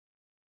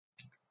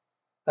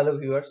Hello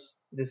viewers,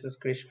 this is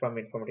Krish from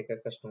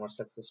Informatica Customer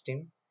Success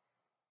Team.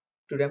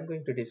 Today I'm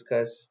going to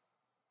discuss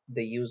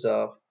the use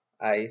of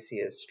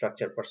IICS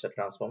Structure Parser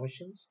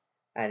transformations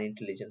and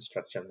intelligent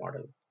structure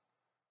model.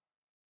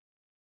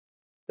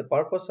 The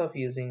purpose of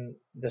using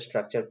the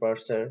structure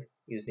parser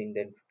using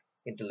the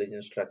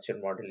intelligent structure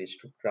model is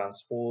to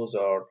transpose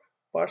or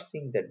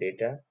parsing the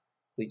data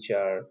which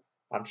are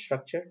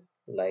unstructured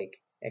like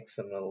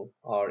XML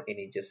or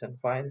any JSON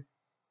file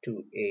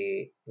to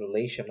a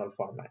relational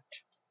format.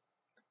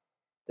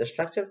 The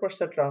structure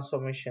parser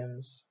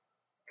transformations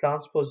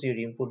transpose your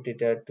input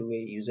data to a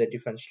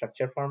user-defined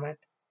structure format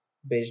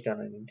based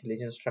on an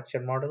intelligent structure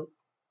model.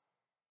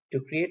 To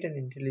create an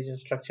intelligent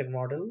structure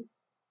model,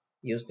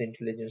 use the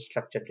intelligent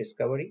structure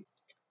discovery.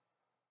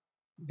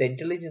 The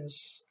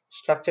intelligence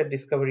structure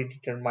discovery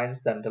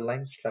determines the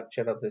underlying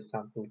structure of the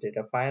sample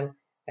data file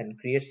and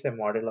creates a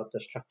model of the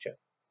structure.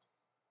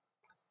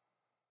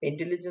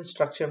 Intelligent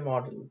structure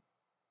model.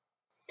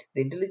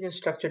 The intelligent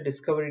structure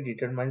discovery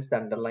determines the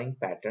underlying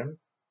pattern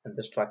and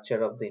the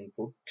structure of the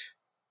input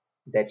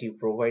that you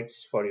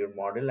provides for your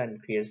model and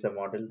creates a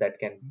model that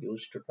can be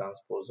used to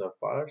transpose or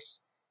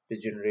parse to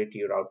generate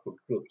your output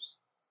groups.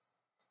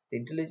 The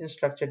intelligent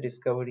structure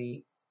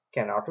discovery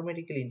can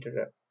automatically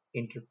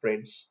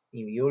interprets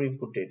your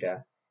input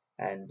data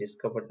and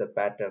discover the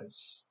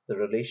patterns, the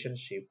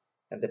relationship,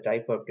 and the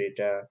type of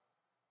data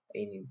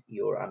in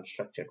your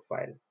unstructured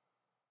file.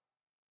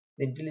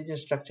 The intelligent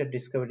structure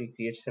discovery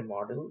creates a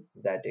model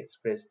that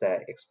expresses the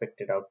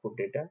expected output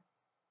data.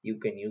 You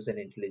can use an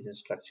intelligent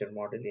structure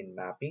model in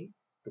mapping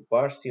to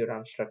parse your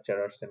unstructured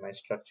or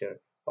semi-structured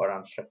or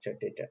unstructured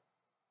data.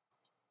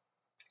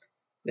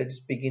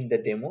 Let's begin the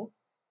demo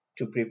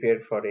to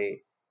prepare for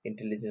a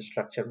intelligent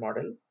structure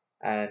model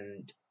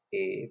and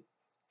a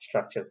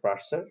structure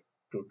parser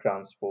to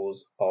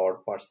transpose or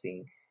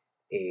parsing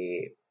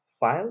a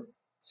file.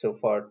 So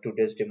for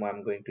today's demo,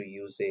 I'm going to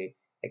use a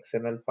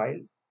XML file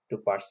to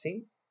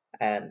parsing,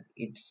 and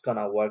it's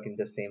gonna work in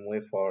the same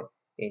way for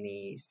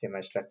any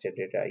semi-structured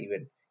data.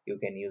 Even you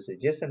can use a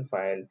JSON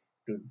file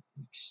to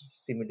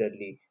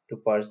similarly to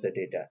parse the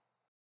data.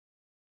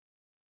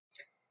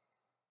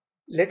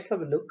 Let's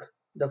have a look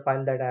the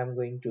file that I'm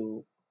going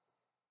to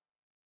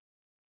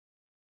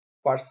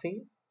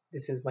parsing.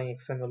 This is my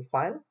XML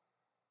file,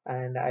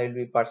 and I will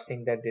be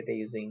parsing that data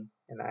using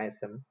an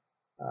ISM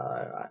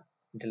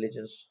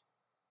intelligence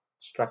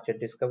structure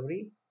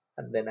discovery,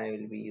 and then I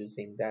will be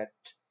using that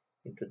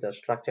into the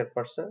structure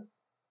parser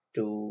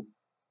to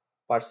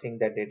parsing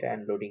that data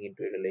and loading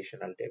into a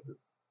relational table.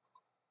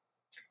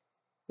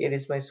 Here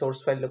is my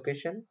source file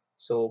location.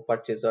 So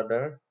purchase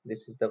order,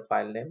 this is the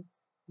file name.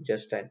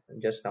 Just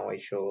now I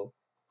show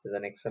as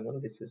an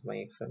XML. This is my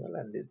XML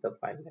and this is the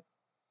file name.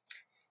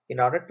 In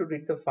order to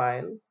read the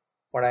file,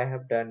 what I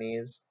have done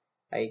is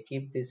I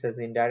keep this as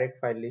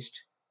indirect file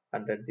list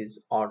under this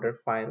order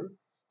file.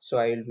 So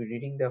I will be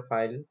reading the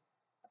file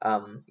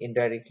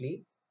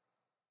indirectly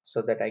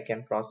so that I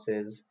can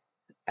process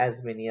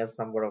as many as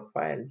number of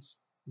files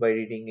by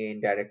reading a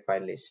indirect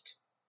file list.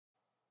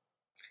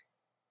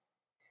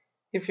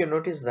 If you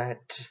notice that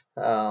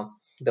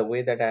the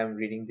way that I am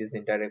reading this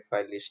indirect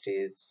file list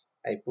is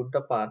I put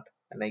the path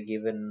and I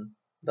given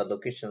the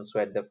locations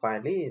where the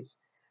file is.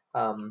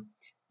 Um,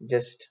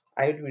 just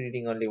I will be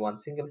reading only one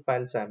single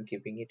file, so I'm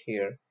keeping it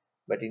here.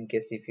 But in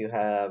case if you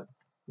have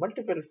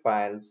multiple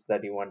files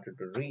that you wanted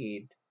to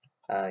read,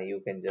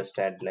 you can just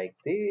add like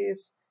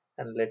this.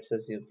 And let's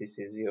assume this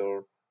is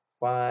your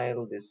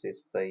file, this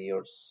is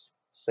your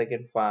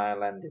second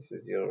file, and this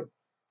is your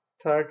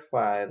third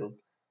file.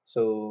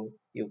 So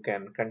you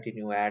can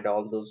continue add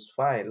all those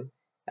file,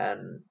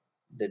 and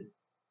the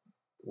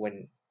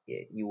when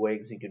you were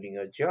executing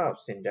your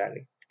jobs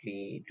indirectly,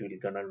 it will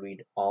gonna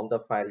read all the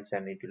files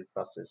and it will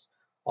process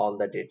all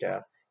the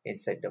data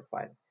inside the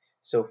file.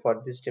 So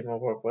for this demo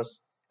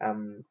purpose,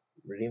 I'm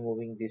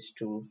removing these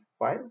two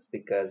files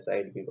because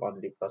I'll be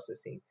only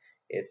processing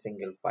a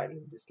single file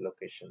in these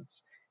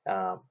locations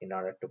in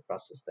order to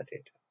process the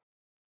data.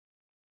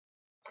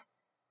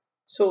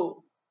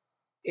 So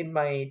in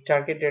my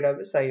target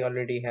database, I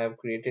already have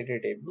created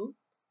a table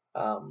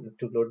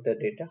to load the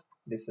data.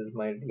 This is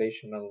my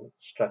relational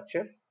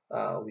structure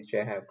which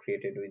I have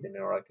created within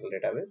an Oracle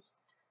database.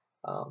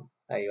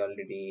 I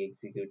already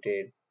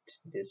executed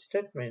this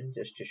statement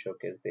just to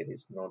showcase there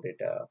is no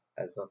data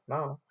as of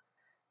now,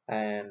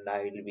 and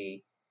I will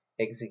be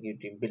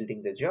executing,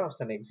 building the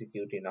jobs and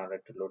execute in order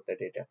to load the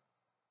data.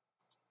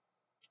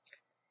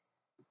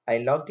 I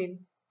logged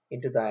in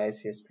into the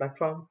IICS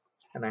platform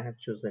and I have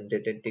chosen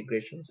data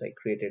integrations. I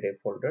created a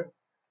folder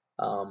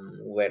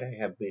where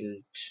I have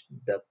built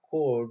the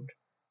code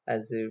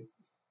as a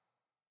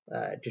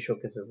to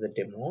showcase as a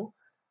demo.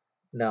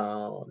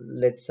 Now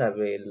let's have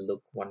a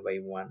look one by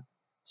one.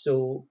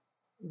 So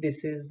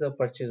this is the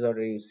purchase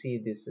order. You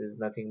see, this is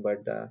nothing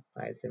but the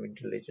ISM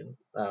intelligent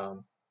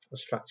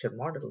structure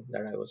model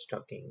that I was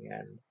talking.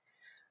 And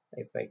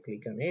if I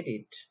click on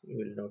edit, you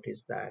will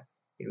notice that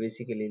it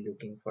basically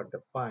looking for the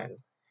file.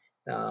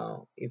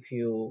 Now, if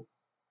you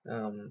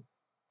um,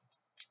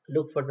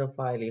 look for the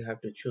file, you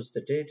have to choose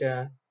the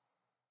data,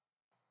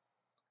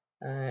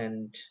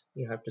 and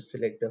you have to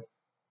select the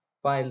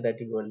file that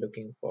you are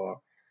looking for.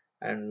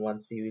 And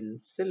once you will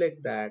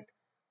select that,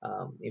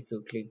 if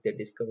you click the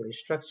discovery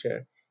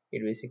structure,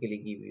 it basically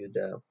give you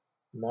the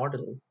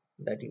model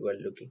that you are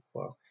looking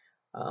for.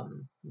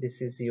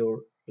 This is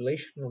your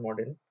relational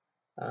model.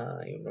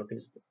 You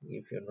notice,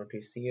 if you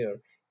notice here,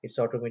 it's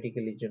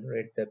automatically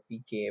generate the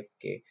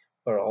pkfk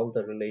for all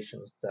the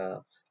relations,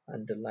 the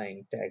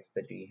underlying tags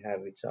that we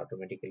have. It's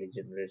automatically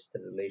generates the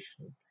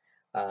relation.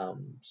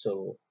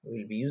 So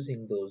we'll be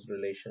using those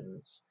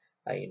relations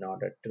in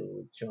order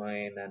to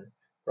join and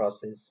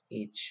process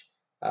each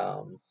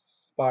um,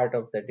 part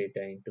of the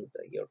data into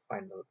your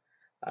final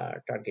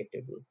target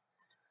table.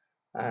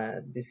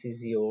 This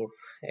is your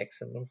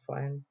XML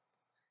file,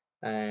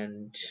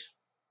 and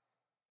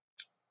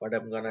what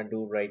I'm gonna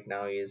do right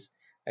now is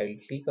I will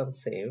click on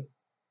save,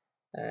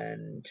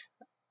 and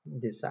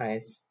this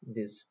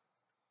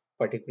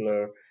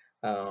particular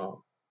uh,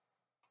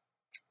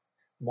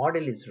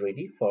 model is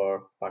ready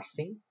for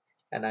parsing,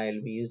 and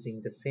I'll be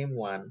using the same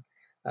one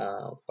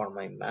for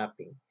my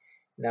mapping.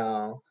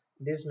 Now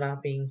this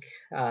mapping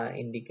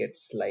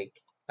indicates like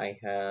I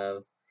have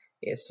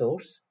a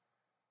source,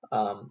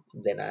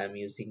 then I'm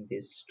using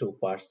this to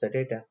parse the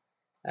data,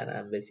 and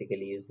I'm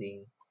basically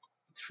using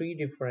three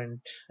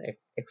different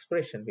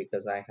expression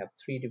because I have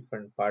three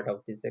different part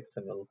of this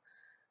XML,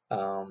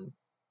 um,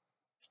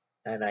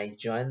 and I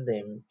join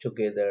them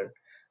together,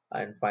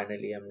 and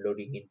finally I'm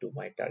loading into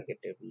my target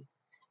table.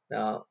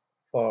 Now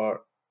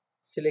for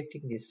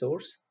selecting the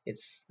source,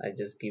 it's I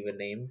just give a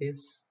name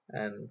this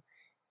and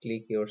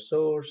click your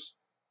source.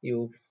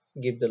 You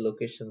give the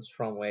locations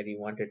from where you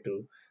wanted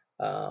to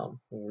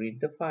read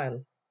the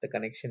file, the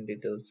connection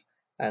details,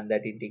 and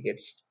that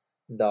indicates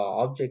the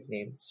object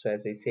name. So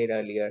as I said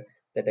earlier,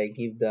 that I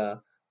give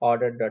the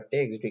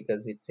order.txt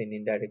because it's an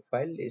indirect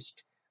file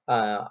list.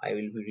 I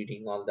will be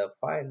reading all the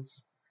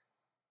files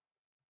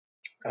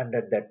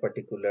under that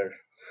particular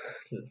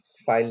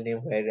file name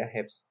where I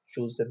have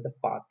chosen the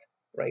path,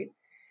 right?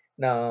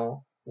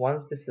 Now,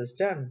 once this is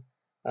done,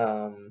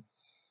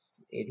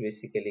 it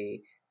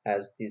basically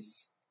has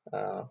this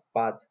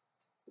path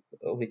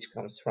which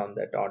comes from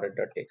that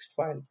order.txt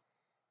file.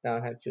 Now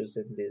I have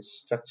chosen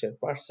this structure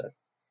parser.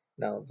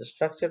 Now the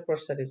structure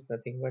parser is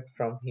nothing but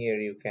from here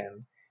you can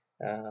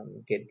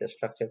get the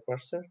structure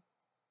parser.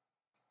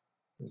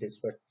 This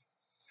but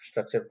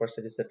structure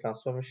parser is the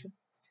transformation.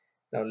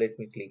 Now let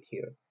me click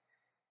here.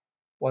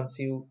 Once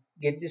you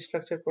get this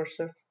structure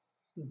parser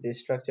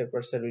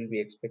will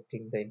be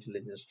expecting the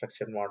intelligent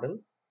structure model.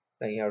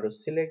 Now you have to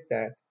select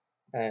that,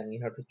 and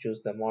you have to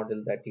choose the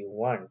model that you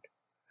want.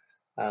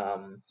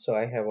 So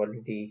I have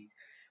already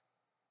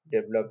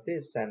developed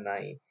this, and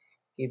I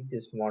keep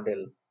this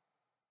model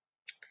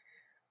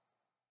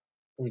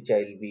which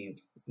I'll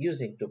be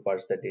using to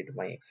parse the data,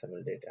 my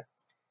XML data.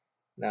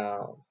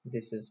 Now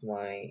this is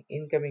my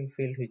incoming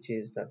field, which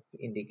is that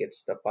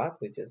indicates the path,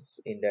 which is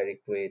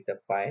indirect way the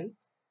file,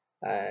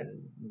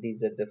 and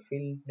these are the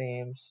field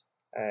names,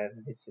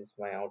 and this is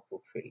my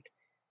output field.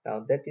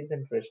 Now that is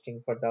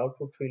interesting. For the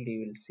output field,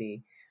 you will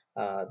see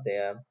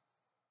there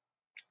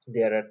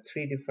are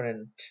three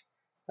different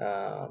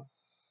uh,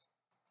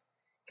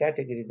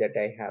 category that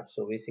I have.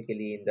 So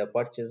basically in the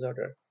purchase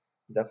order,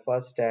 the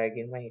first tag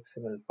in my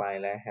XML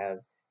file, I have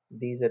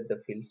these are the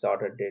fields: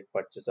 order date,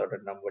 purchase order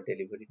number,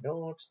 delivery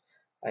notes.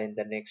 In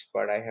the next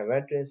part, I have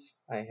address.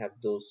 I have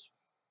those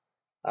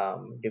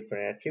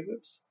different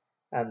attributes,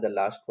 and the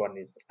last one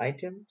is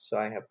item. So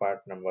I have part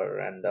number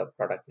and the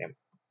product name.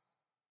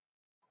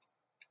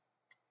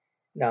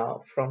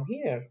 Now from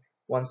here,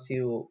 once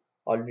you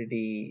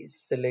already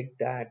select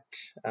that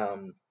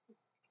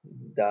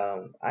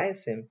the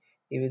ISM,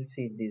 you will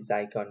see this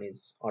icon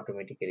is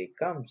automatically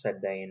comes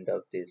at the end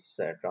of this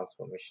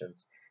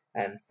transformations,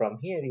 and from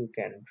here you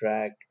can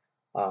drag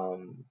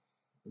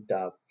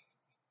the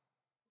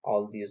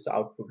all these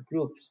output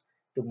groups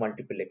to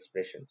multiple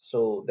expressions.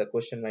 So the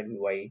question might be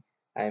why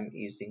I'm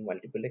using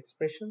multiple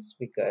expressions,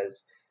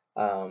 because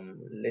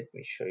let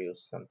me show you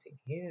something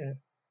here.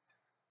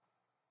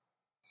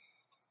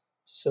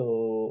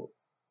 So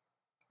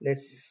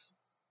let's,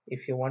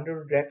 if you want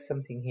to drag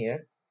something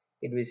here,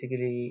 it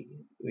basically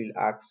will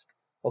ask,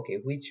 okay,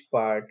 which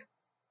part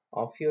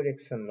of your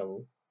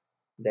XML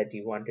that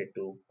you wanted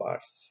to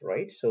parse,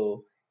 right?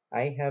 So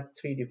I have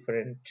three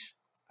different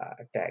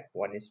tag.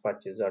 One is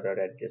purchase order,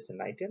 address,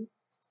 and item.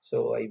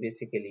 So I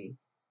basically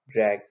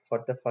drag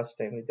for the first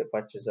time with the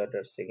purchase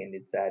order, second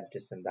is the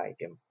address and the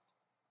item.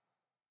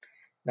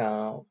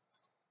 Now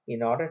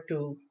in order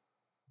to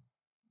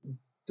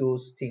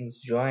those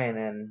things join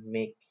and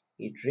make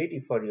it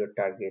ready for your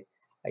target,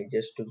 I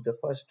just took the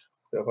first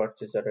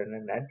purchase order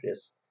and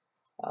address,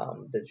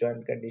 the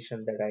join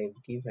condition that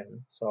I've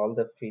given. So all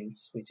the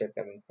fields which are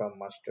coming from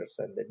masters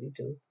and the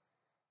detail,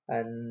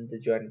 and the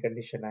join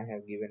condition I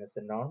have given as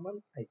a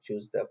normal. I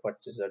choose the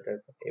purchase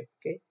order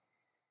FK,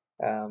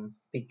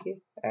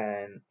 PK,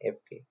 and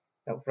FK.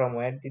 Now from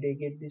where did I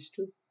get these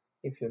two?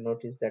 If you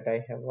notice that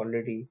I have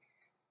already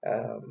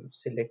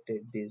selected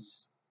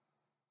this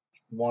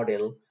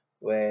model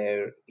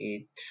where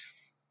it,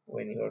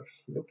 when you're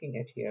looking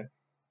at here,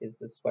 is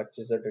this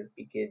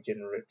pk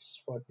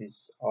generates for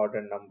this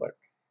order number,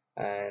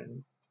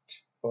 and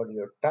for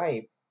your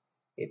type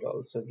it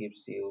also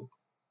gives you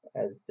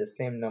as the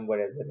same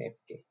number as an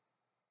fk.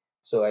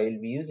 So I will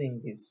be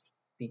using these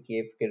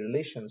pkfk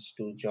relations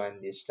to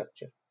join this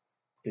structure,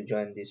 to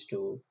join these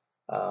two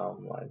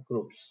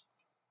groups,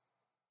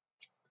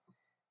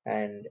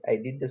 and I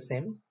did the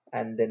same.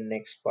 And then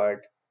next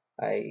part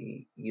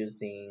I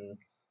using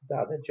the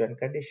other join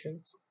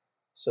conditions,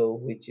 so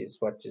which is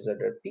purchase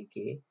order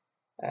pk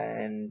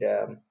and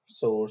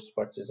source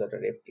purchase order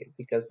fk.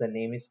 Because the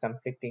name is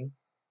conflicting,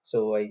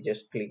 so I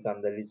just click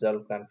on the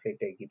resolve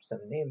conflict, I give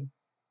some name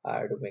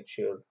to make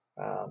sure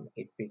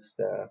it picks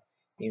the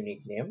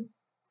unique name.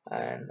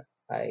 And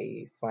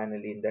I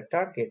finally in the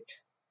target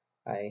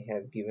I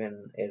have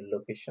given a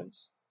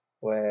locations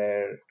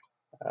where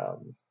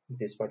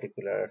this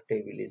particular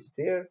table is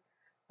there,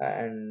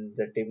 and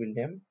the table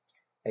name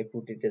I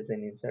put it as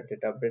an inserted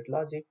update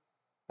logic,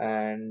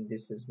 and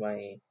this is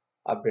my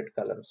update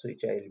columns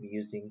which I will be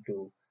using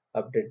to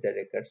update the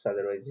records,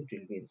 otherwise it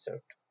will be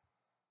insert.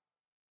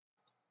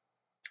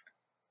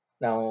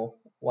 Now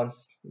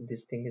once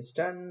this thing is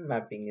done,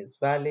 mapping is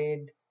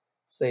valid,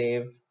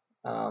 save.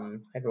 I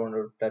don't want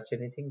to touch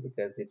anything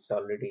because it's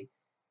already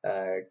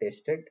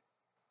tested.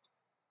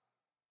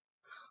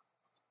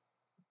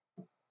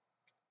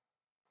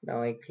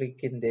 Now I click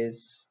in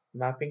this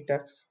mapping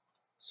tags.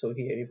 So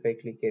here if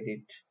I click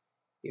edit,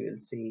 you will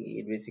see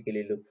it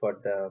basically look for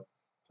the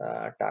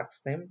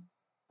tax name,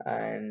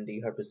 and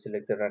you have to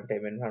select the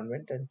runtime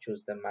environment and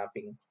choose the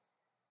mapping.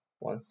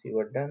 Once you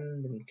are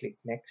done, then click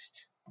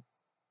next.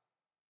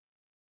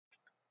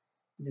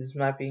 This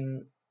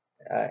mapping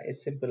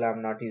is simple.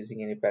 I'm not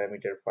using any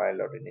parameter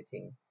file or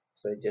anything,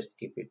 so I just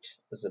keep it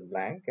as a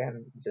blank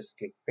and just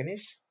click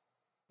finish.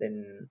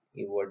 Then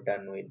you are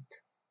done with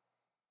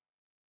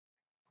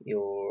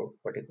your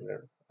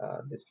particular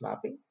this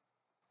mapping.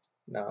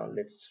 Now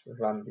let's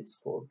run this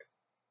code.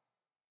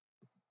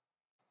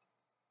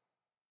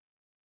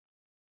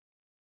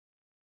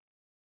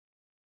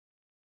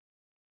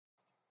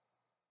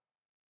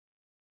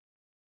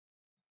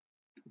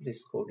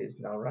 This code is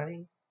now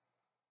running.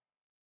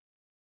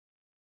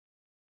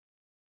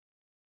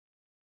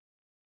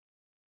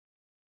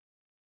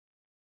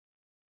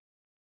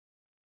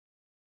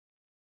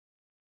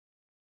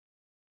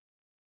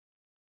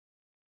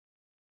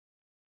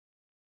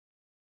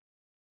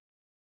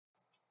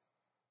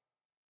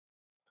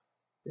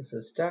 This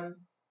is done.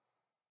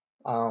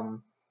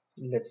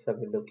 Let's have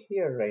a look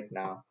here right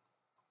now.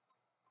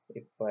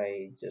 If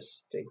I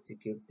just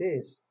execute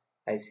this,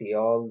 I see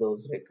all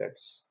those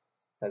records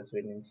has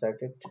been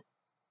inserted.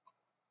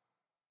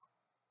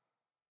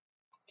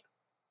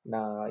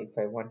 Now if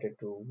I wanted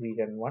to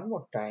rerun one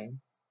more time,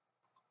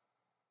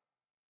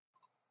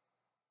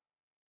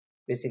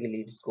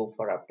 basically it's go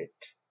for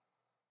update.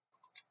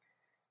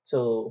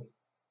 So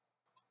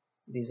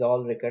these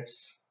all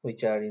records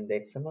which are in the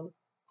XML,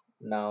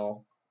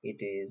 now it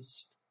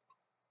is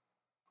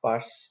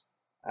parsed,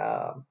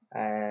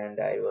 and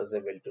I was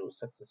able to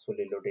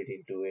successfully load it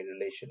into a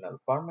relational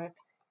format.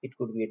 It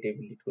could be a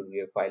table, it could be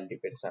a file,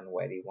 depends on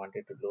where you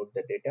wanted to load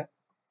the data.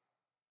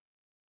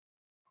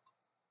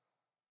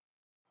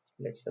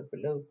 Let's have a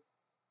look.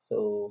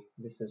 So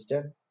this is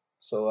done.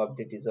 So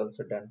update is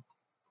also done.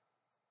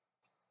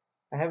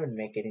 I haven't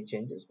made any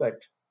changes,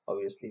 but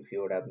obviously if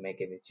you would have made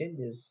any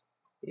changes,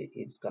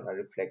 it's gonna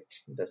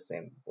reflect the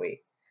same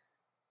way.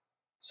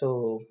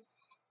 So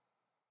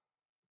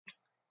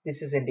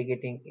this is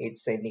indicating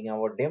it's sending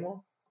our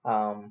demo.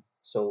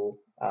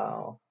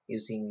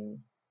 Using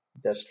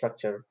the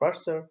structure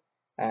parser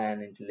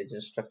and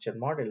intelligent structure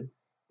model,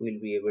 we'll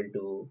be able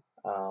to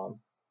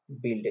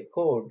build a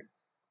code.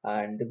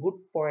 And the good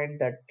point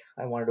that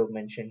I want to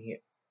mention here,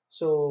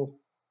 so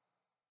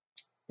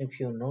if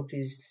you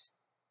notice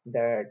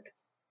that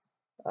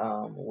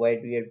while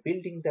we are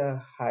building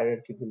the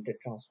hierarchy builder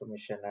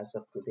transformation as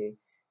of today,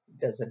 it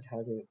doesn't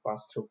have a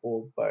pass-through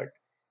code, but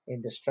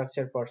in the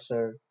structure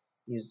parser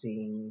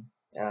using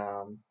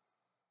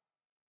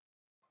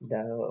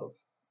the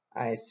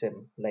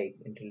ISM like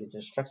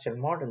intelligent structure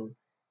model,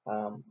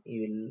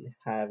 you will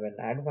have an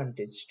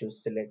advantage to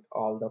select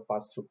all the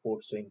pass-through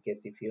ports. So in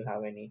case if you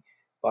have any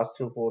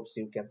pass-through ports,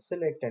 you can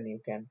select and you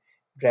can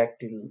drag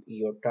till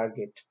your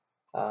target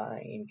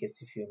in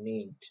case if you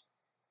need.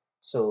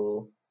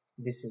 So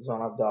this is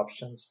one of the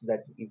options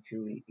that if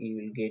you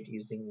will get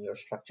using your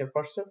structure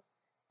parser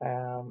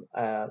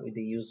with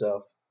the use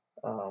of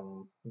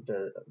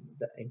the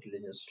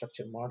intelligent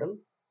structure model.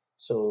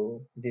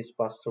 So this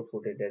pass-through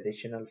for the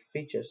additional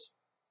features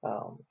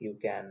you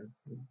can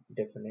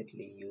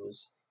definitely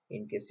use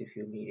in case if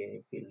you need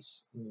any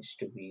fields needs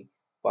to be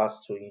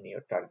passed through in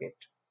your target.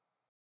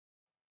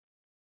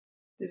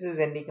 This is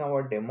ending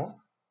our demo.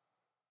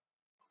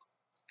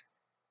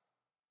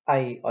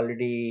 I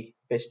already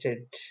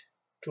pasted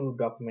two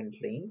document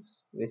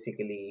links.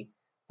 Basically,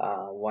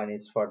 one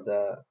is for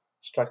the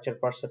structure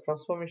parser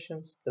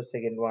transformations. The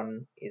second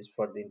one is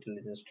for the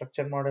intelligent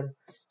structure model.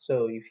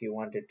 So if you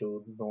wanted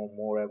to know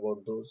more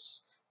about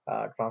those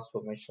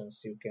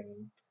transformations, you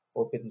can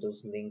open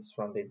those links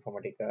from the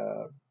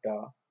informatica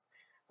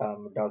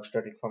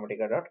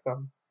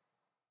docs.informatica.com,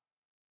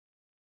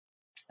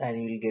 and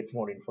you will get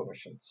more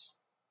informations.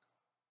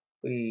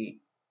 We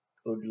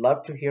would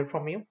love to hear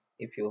from you.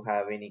 If you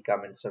have any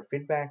comments or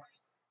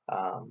feedbacks,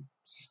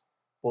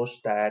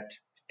 post that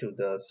to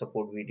the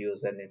support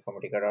videos and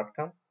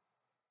informatica.com.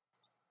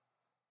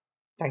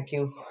 Thank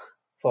you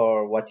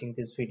for watching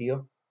this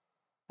video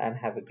and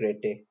have a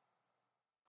great day.